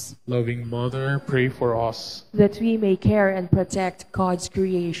vocations. Loving Mother, pray for us. That we may care and protect God's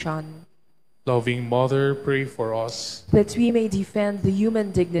creation. Loving Mother, pray for us. That we may defend the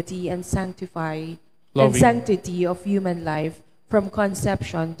human dignity and sanctity of human life from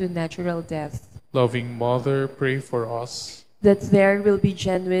conception to natural death. Loving Mother, pray for us. That there will be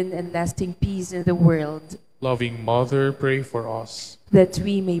genuine and lasting peace in the world. Loving Mother, pray for us. that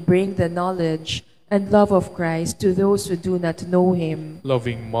we may bring the knowledge and love of Christ to those who do not know him,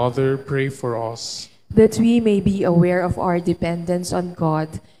 Loving Mother, pray for us. that we may be aware of our dependence on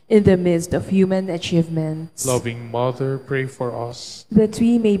God in the midst of human achievements, Loving Mother, pray for us. that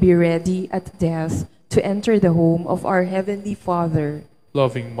we may be ready at death to enter the home of our Heavenly Father,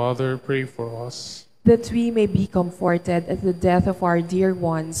 Loving Mother, pray for us. that we may be comforted at the death of our dear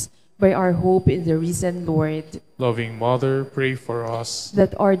ones by our hope in the risen Lord, Loving Mother, pray for us.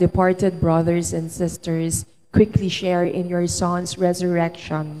 that our departed brothers and sisters quickly share in your Son's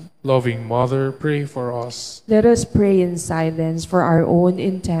resurrection. Loving Mother, pray for us. Let us pray in silence for our own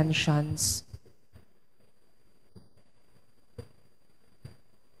intentions.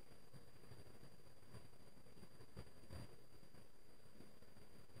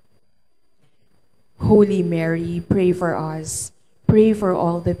 Holy Mary, pray for us. Pray for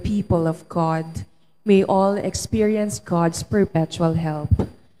all the people of God. May all experience God's perpetual help.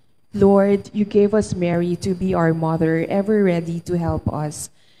 Lord, you gave us Mary to be our mother, ever ready to help us.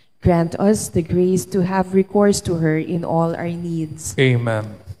 Grant us the grace to have recourse to her in all our needs.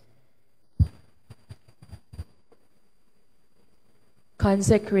 Amen.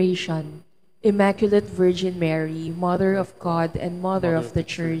 Consecration. Immaculate Virgin Mary, Mother of God and Mother of the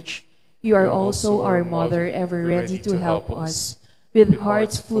Church, you are also our Mother, ever ready to help us. With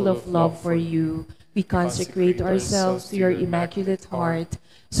hearts full of love for you, we consecrate ourselves to your Immaculate Heart,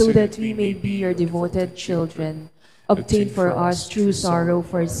 so that we may be your devoted children. Obtain for us true sorrow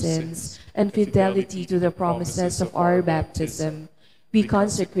for sins and fidelity to the promises of our baptism. We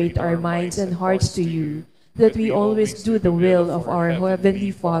consecrate our minds and hearts to you, that we always do the will of our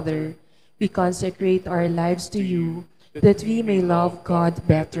Heavenly Father. We consecrate our lives to you, that we may love God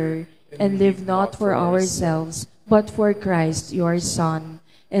better and live not for ourselves, but for Christ, your Son,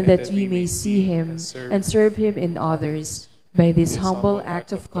 and that we may see him and serve him in others. By this humble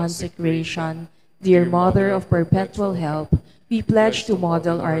act of consecration, dear Mother of perpetual help, we pledge to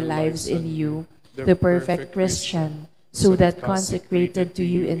model our lives in you, the perfect Christian, so that consecrated to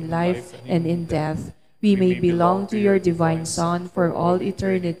you in life and in death, we may belong to your divine Son for all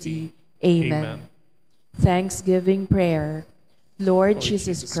eternity. Amen. Thanksgiving Prayer. Lord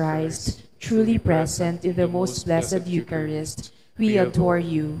Jesus Christ, truly present in the most blessed Eucharist, we adore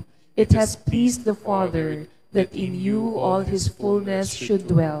you. It has pleased the Father that in you all his fullness should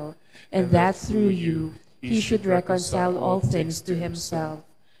dwell, and that through you he should reconcile all things to himself.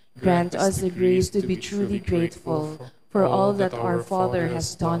 Grant us the grace to be truly grateful for all that our Father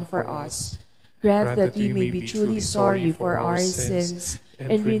has done for us. Grant that we may be truly sorry for our sins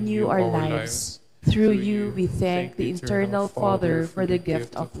and renew our lives. Through you we thank the eternal Father for the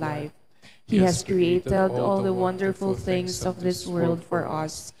gift of life. He has created all the wonderful things of this world for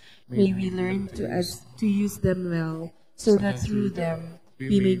us. May we learn to use them well, so that through them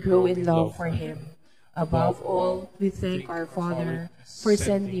we may grow in love for him. Above all, we thank our Father for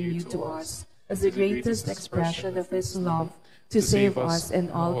sending you to us as the greatest expression of his love to save us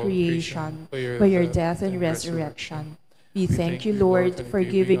and all creation by your death and resurrection. We thank you, Lord, for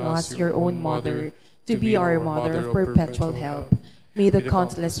giving us your own Mother to be our Mother of perpetual help. May the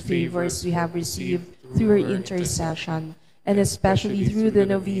countless favors we have received through her intercession, and especially through the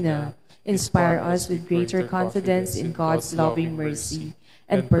novena, inspire us with greater confidence in God's loving mercy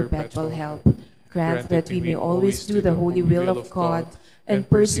and perpetual help. Grant that we may always do the holy will of God and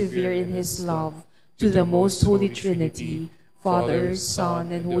persevere in his love. To the most holy Trinity, Father,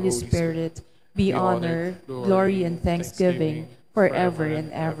 Son, and Holy Spirit, be honor, glory, and thanksgiving forever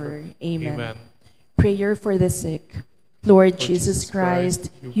and ever. Amen. Prayer for the sick. Lord Jesus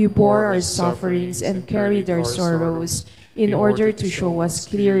Christ, you bore our sufferings and carried our sorrows in order to show us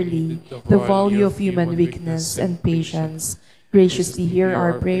clearly the value of human weakness and patience. Graciously hear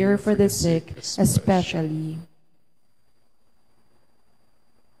our prayer for the sick, especially.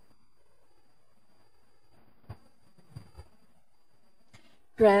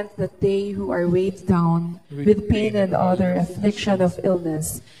 Grant that they who are weighed down with pain and other affliction of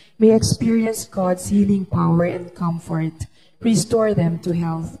illness may experience God's healing power and comfort. Restore them to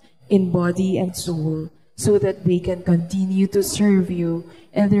health in body and soul, so that they can continue to serve you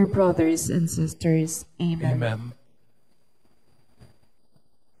and their brothers and sisters. Amen. Amen.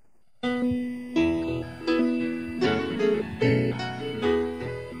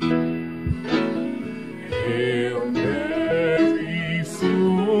 Hail Mary,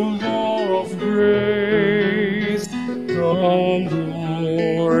 full of grace, the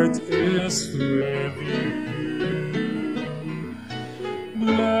Lord is with you.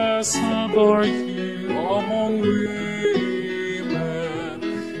 Blessed are you among women,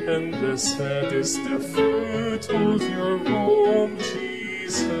 and blessed is the fruit of your womb,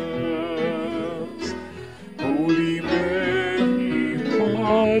 Jesus. Holy Mary,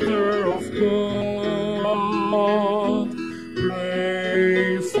 Mother of God,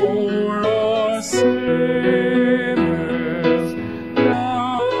 pray for us sinners,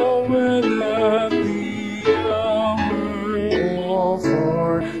 now and at the hour of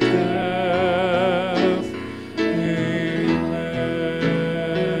our death. Amen.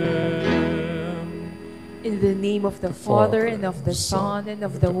 In the name of the Father, and of the Son, and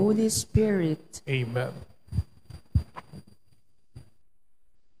of the Holy Spirit. Amen.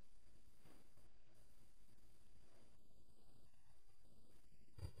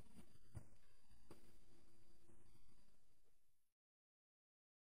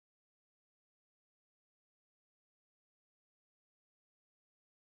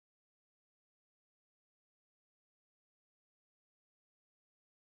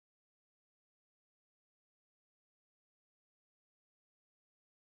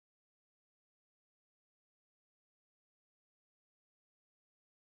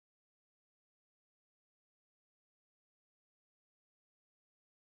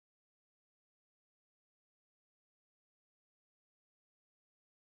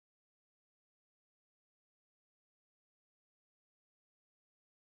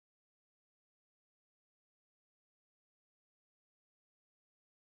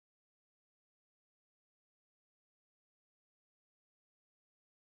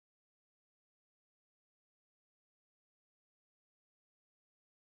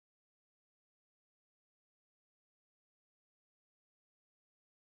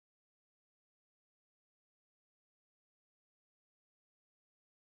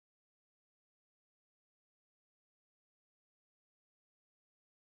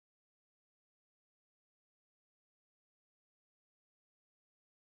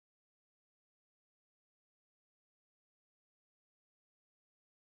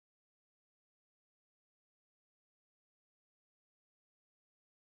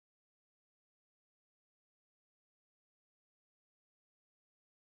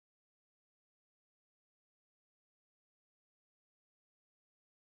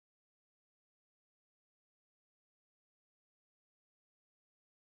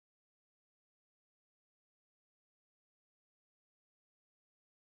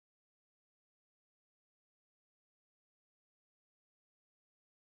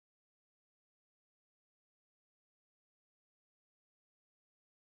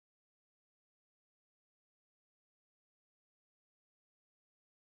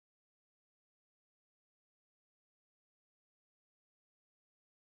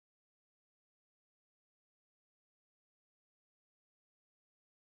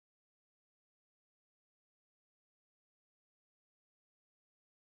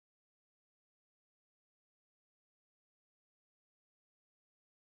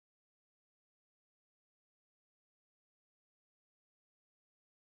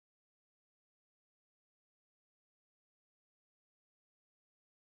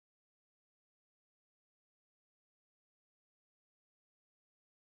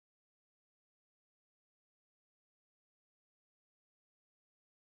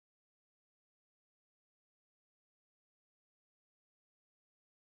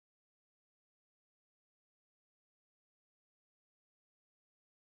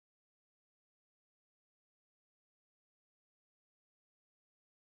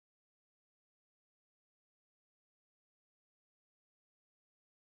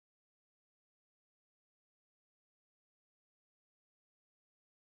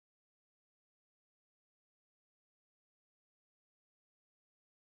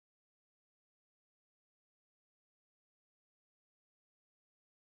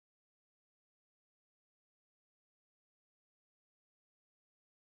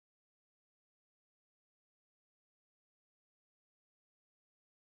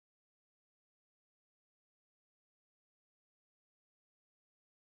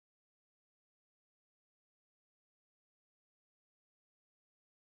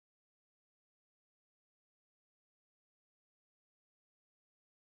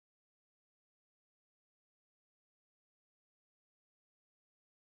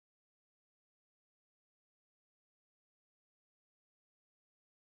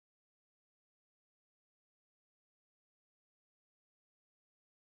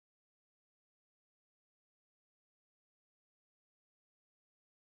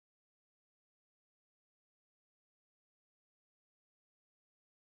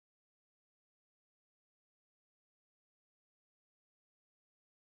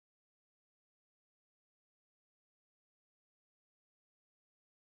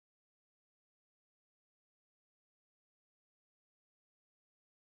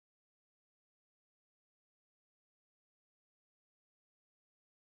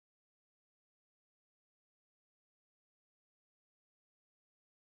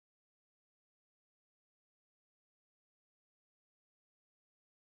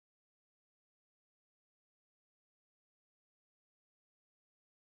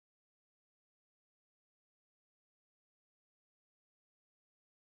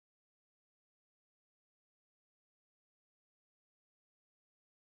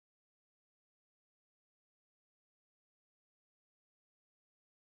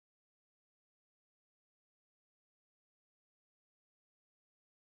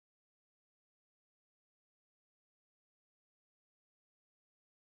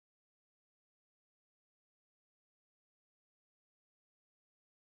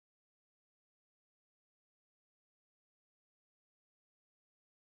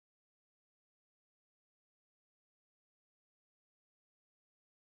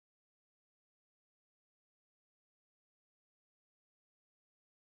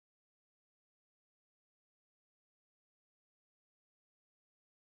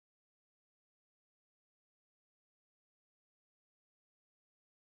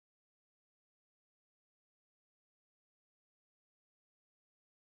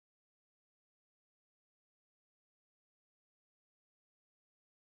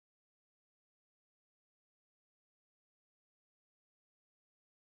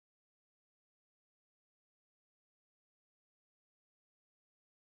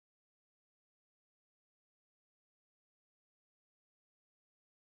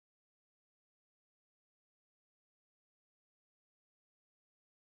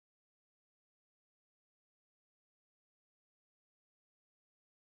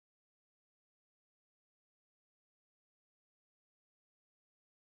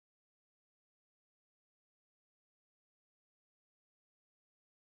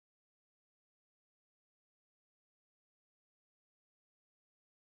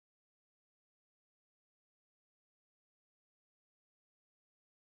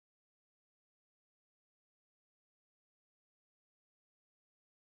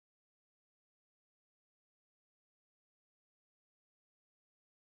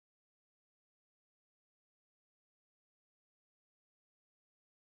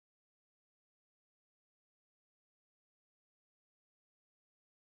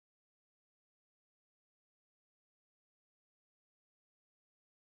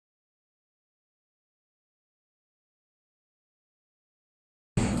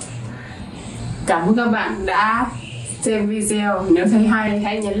 Cảm ơn các bạn đã xem video. Nếu thấy hay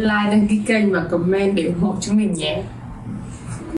hãy nhấn like, đăng ký kênh và comment để ủng hộ chúng mình nhé.